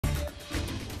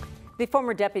The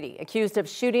former deputy accused of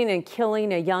shooting and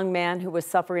killing a young man who was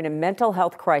suffering a mental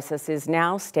health crisis is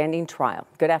now standing trial.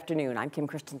 Good afternoon. I'm Kim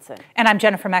Christensen. And I'm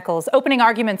Jennifer Meckles. Opening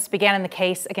arguments began in the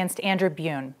case against Andrew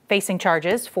Bune, facing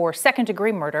charges for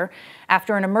second-degree murder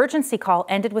after an emergency call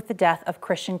ended with the death of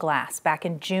Christian Glass back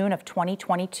in June of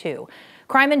 2022.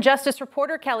 Crime and Justice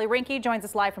reporter Kelly Rinke joins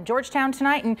us live from Georgetown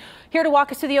tonight and here to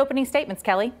walk us through the opening statements.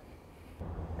 Kelly.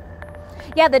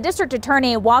 Yeah, the district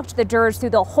attorney walked the jurors through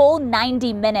the whole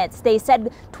 90 minutes. They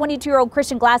said 22-year-old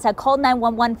Christian Glass had called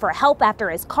 911 for help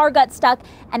after his car got stuck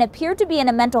and appeared to be in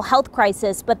a mental health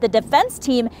crisis. But the defense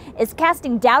team is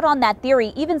casting doubt on that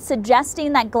theory, even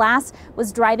suggesting that Glass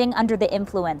was driving under the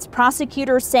influence.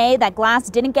 Prosecutors say that Glass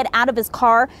didn't get out of his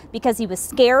car because he was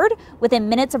scared. Within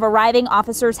minutes of arriving,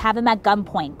 officers have him at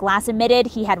gunpoint. Glass admitted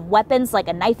he had weapons like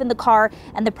a knife in the car,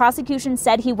 and the prosecution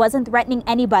said he wasn't threatening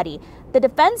anybody. The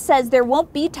defense says there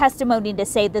won't be testimony to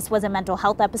say this was a mental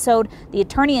health episode. The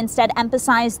attorney instead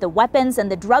emphasized the weapons and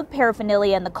the drug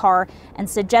paraphernalia in the car and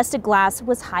suggested Glass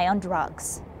was high on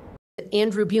drugs.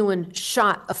 Andrew Bune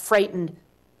shot a frightened,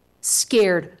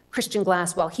 scared Christian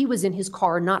Glass while he was in his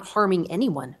car, not harming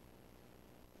anyone.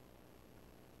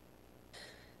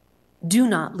 Do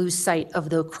not lose sight of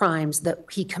the crimes that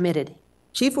he committed.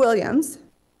 Chief Williams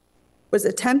was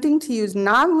attempting to use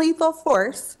non-lethal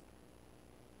force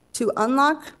to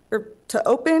unlock or to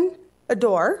open a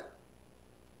door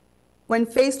when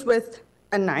faced with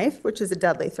a knife, which is a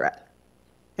deadly threat.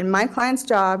 And my client's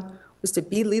job was to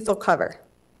be lethal cover.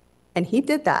 And he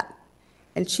did that.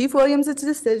 And Chief Williams'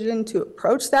 decision to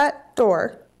approach that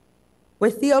door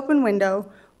with the open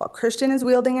window while Christian is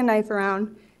wielding a knife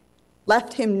around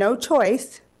left him no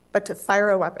choice but to fire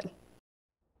a weapon.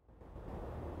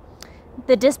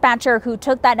 The dispatcher who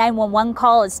took that 911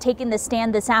 call is taking the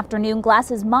stand this afternoon.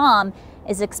 Glass's mom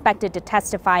is expected to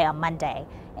testify on Monday.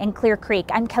 In Clear Creek,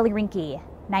 I'm Kelly Rinke,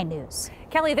 9 News.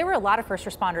 Kelly, there were a lot of first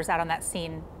responders out on that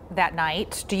scene that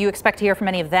night. Do you expect to hear from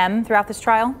any of them throughout this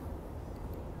trial?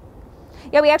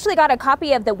 Yeah, we actually got a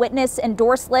copy of the witness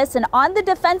endorsed list, and on the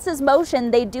defense's motion,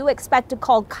 they do expect to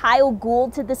call Kyle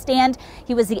Gould to the stand.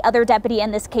 He was the other deputy in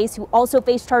this case who also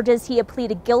faced charges. He had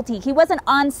pleaded guilty. He wasn't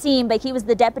on scene, but he was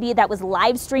the deputy that was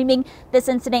live streaming this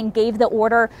incident and gave the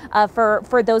order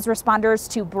for those responders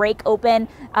to break open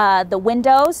the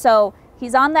window. So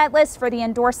he's on that list for the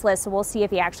endorsed list, so we'll see if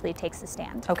he actually takes the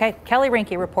stand. Okay, Kelly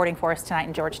Rinke reporting for us tonight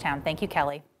in Georgetown. Thank you,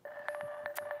 Kelly.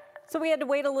 So we had to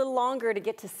wait a little longer to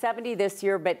get to 70 this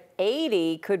year, but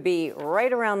 80 could be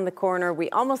right around the corner. We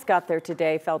almost got there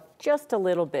today, fell just a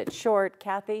little bit short.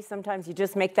 Kathy, sometimes you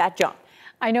just make that jump.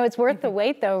 I know it's worth the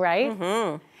wait though, right?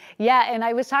 Mm-hmm. Yeah, and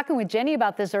I was talking with Jenny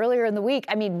about this earlier in the week.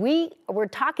 I mean, we were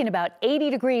talking about 80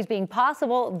 degrees being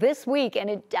possible this week, and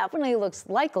it definitely looks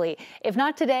likely, if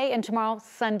not today and tomorrow,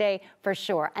 Sunday for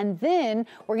sure. And then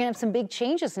we're gonna have some big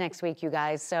changes next week, you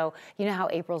guys. So you know how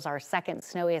April's our second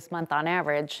snowiest month on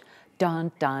average.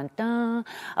 Dun, dun, dun.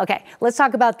 Okay, let's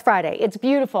talk about Friday. It's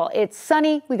beautiful. It's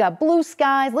sunny. We got blue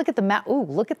skies. Look at the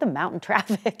look at the mountain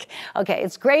traffic. Okay,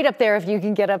 it's great up there if you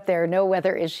can get up there. No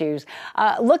weather issues.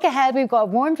 Look ahead. We've got a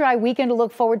warm, dry weekend to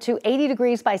look forward to. 80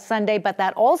 degrees by Sunday, but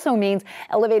that also means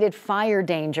elevated fire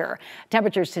danger.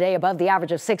 Temperatures today above the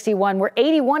average of 61. We're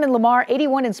 81 in Lamar,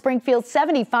 81 in Springfield,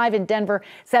 75 in Denver,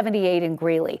 78 in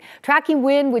Greeley. Tracking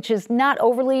wind, which is not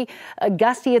overly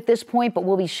gusty at this point, but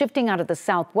will be shifting out of the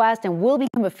southwest and will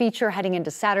become a feature heading into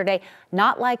Saturday,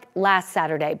 not like last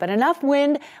Saturday, but enough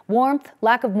wind, warmth,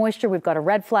 lack of moisture. We've got a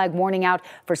red flag warning out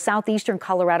for southeastern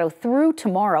Colorado through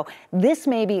tomorrow. This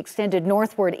may be extended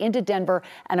northward into Denver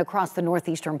and across the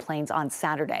northeastern plains on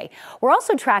Saturday. We're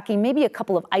also tracking maybe a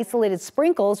couple of isolated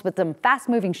sprinkles with some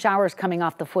fast-moving showers coming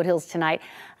off the foothills tonight.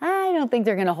 I don't think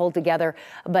they're going to hold together,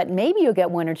 but maybe you'll get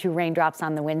 1 or 2 raindrops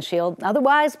on the windshield.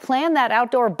 Otherwise, plan that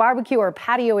outdoor barbecue or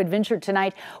patio adventure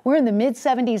tonight. We're in the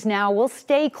mid-70s now. We'll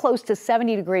stay close to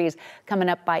 70 degrees coming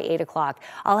up by 8 o'clock.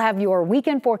 I'll have your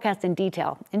weekend forecast in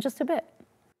detail in just a bit.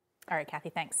 All right,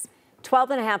 Kathy, thanks.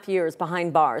 12 and a half years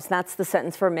behind bars. That's the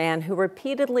sentence for a man who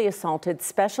repeatedly assaulted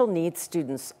special needs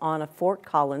students on a Fort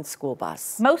Collins school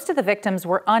bus. Most of the victims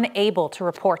were unable to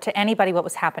report to anybody what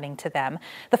was happening to them.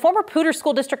 The former Poudre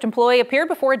School District employee appeared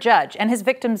before a judge and his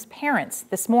victims' parents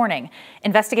this morning.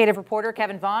 Investigative reporter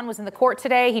Kevin Vaughn was in the court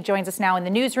today. He joins us now in the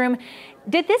newsroom.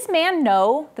 Did this man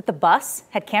know that the bus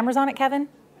had cameras on it, Kevin?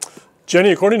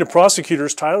 Jenny, according to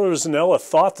prosecutors, Tyler Zanella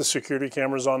thought the security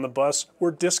cameras on the bus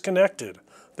were disconnected.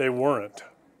 They weren't.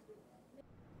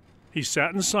 He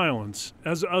sat in silence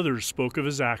as others spoke of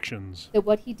his actions. That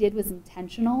what he did was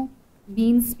intentional,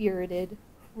 mean-spirited,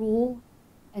 cruel,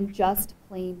 and just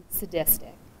plain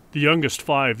sadistic. The youngest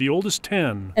 5, the oldest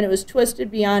 10. And it was twisted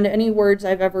beyond any words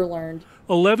I've ever learned.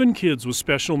 11 kids with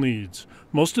special needs,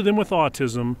 most of them with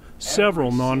autism,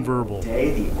 several nonverbal.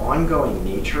 The ongoing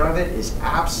nature of it is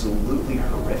absolutely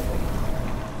horrific.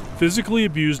 Physically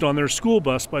abused on their school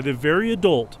bus by the very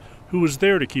adult who was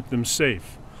there to keep them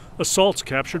safe. Assaults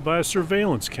captured by a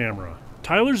surveillance camera.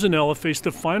 Tyler Zanella faced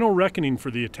the final reckoning for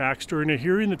the attacks during a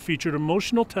hearing that featured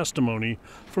emotional testimony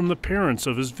from the parents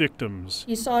of his victims.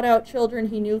 He sought out children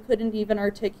he knew couldn't even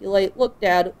articulate. Look,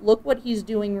 Dad, look what he's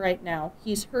doing right now.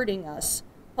 He's hurting us.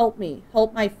 Help me,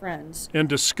 help my friends. And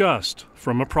disgust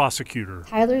from a prosecutor.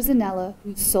 Tyler Zanella,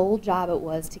 whose sole job it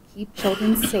was to keep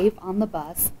children safe on the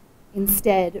bus,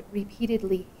 instead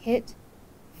repeatedly hit,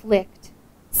 flicked,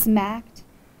 smacked,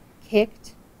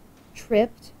 kicked,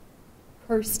 tripped,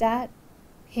 cursed at,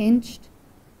 pinched,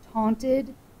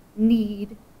 taunted,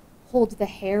 kneed, pulled the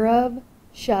hair of,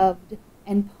 shoved,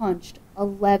 and punched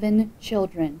 11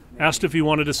 children. Asked if he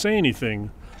wanted to say anything,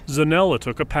 Zanella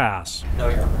took a pass. No,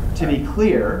 Your Honor. To be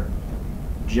clear,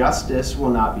 justice will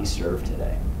not be served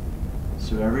today,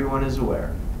 so everyone is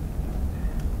aware.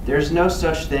 There's no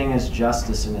such thing as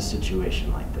justice in a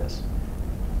situation like this.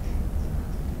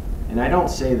 And I don't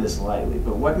say this lightly,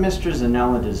 but what Mr.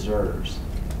 Zanella deserves,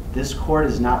 this court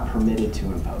is not permitted to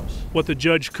impose. What the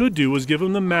judge could do was give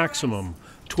him the maximum,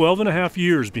 12.5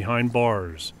 years behind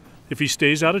bars. If he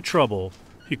stays out of trouble,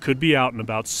 he could be out in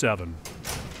about 7.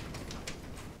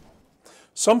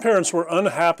 Some parents were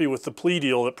unhappy with the plea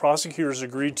deal that prosecutors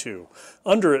agreed to.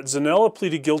 Under it, Zanella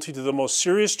pleaded guilty to the most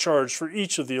serious charge for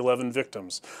each of the 11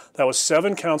 victims. That was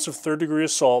 7 counts of third-degree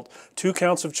assault, 2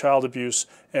 counts of child abuse,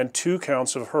 and 2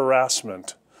 counts of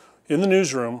harassment. In the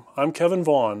newsroom, I'm Kevin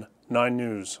Vaughn, 9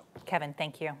 News. Kevin,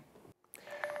 thank you.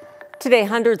 Today,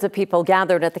 hundreds of people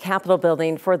gathered at the Capitol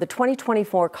building for the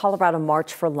 2024 Colorado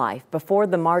March for Life. Before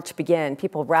the march began,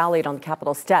 people rallied on the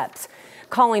Capitol steps,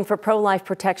 calling for pro-life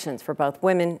protections for both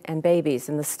women and babies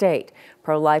in the state.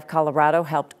 Pro-Life Colorado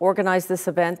helped organize this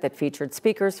event that featured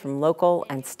speakers from local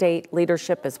and state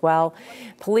leadership as well.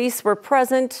 Police were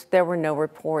present. There were no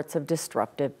reports of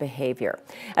disruptive behavior.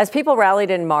 As people rallied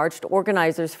and marched,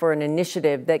 organizers for an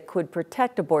initiative that could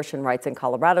protect abortion rights in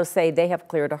Colorado say they have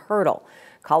cleared a hurdle.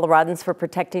 Coloradans for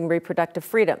Protecting Reproductive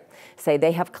Freedom say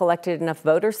they have collected enough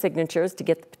voter signatures to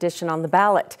get the petition on the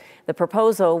ballot. The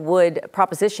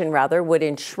proposition would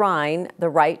enshrine the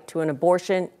right to an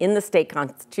abortion in the state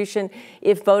constitution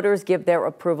if voters give their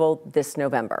approval this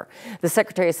November. The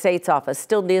Secretary of State's office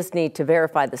still does need to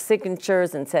verify the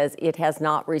signatures and says it has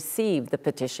not received the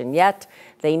petition yet.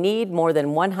 They need more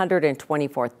than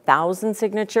 124,000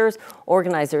 signatures.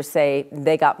 Organizers say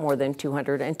they got more than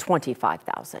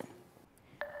 225,000.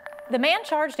 The man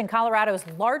charged in Colorado's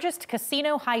largest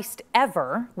casino heist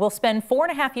ever will spend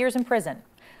 4.5 years in prison.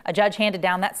 A judge handed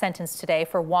down that sentence today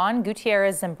for Juan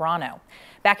Gutierrez Zambrano.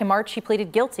 Back in March, he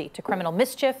pleaded guilty to criminal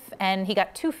mischief, and he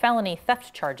got 2 felony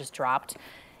theft charges dropped.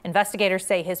 Investigators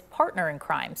say his partner in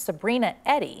crime, Sabrina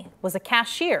Eddy, was a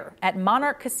cashier at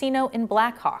Monarch Casino in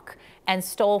Blackhawk and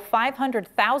stole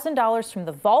 $500,000 from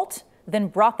the vault, then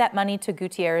brought that money to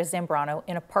Gutierrez Zambrano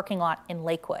in a parking lot in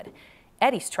Lakewood.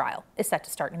 Eddy's trial is set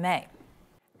to start in May.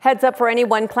 Heads up for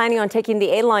anyone planning on taking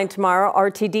the A-line tomorrow.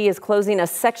 RTD is closing a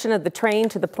section of the train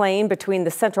to the plane between the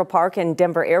Central Park and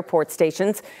Denver Airport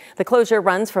stations. The closure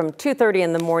runs from 2:30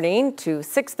 in the morning to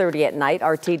 6:30 at night.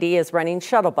 RTD is running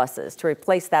shuttle buses to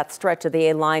replace that stretch of the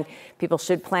A-line. People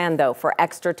should plan, though, for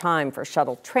extra time for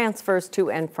shuttle transfers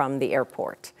to and from the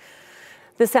airport.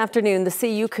 This afternoon, the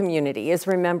CU community is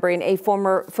remembering a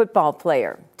former football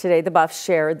player. Today, the Buffs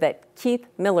shared that Keith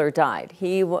Miller died.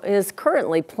 He is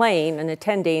currently playing and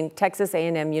attending Texas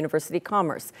A&M University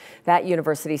Commerce. That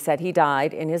university said he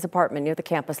died in his apartment near the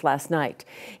campus last night.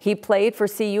 He played for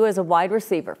CU as a wide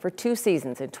receiver for 2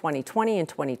 seasons in 2020 and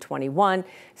 2021.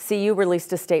 CU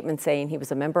released a statement saying he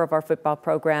was a member of our football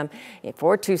program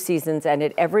for 2 seasons and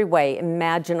in every way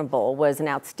imaginable was an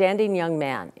outstanding young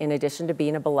man, in addition to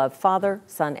being a beloved father,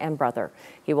 son, and brother.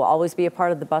 He will always be a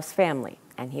part of the Buffs family,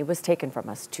 and he was taken from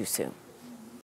us too soon.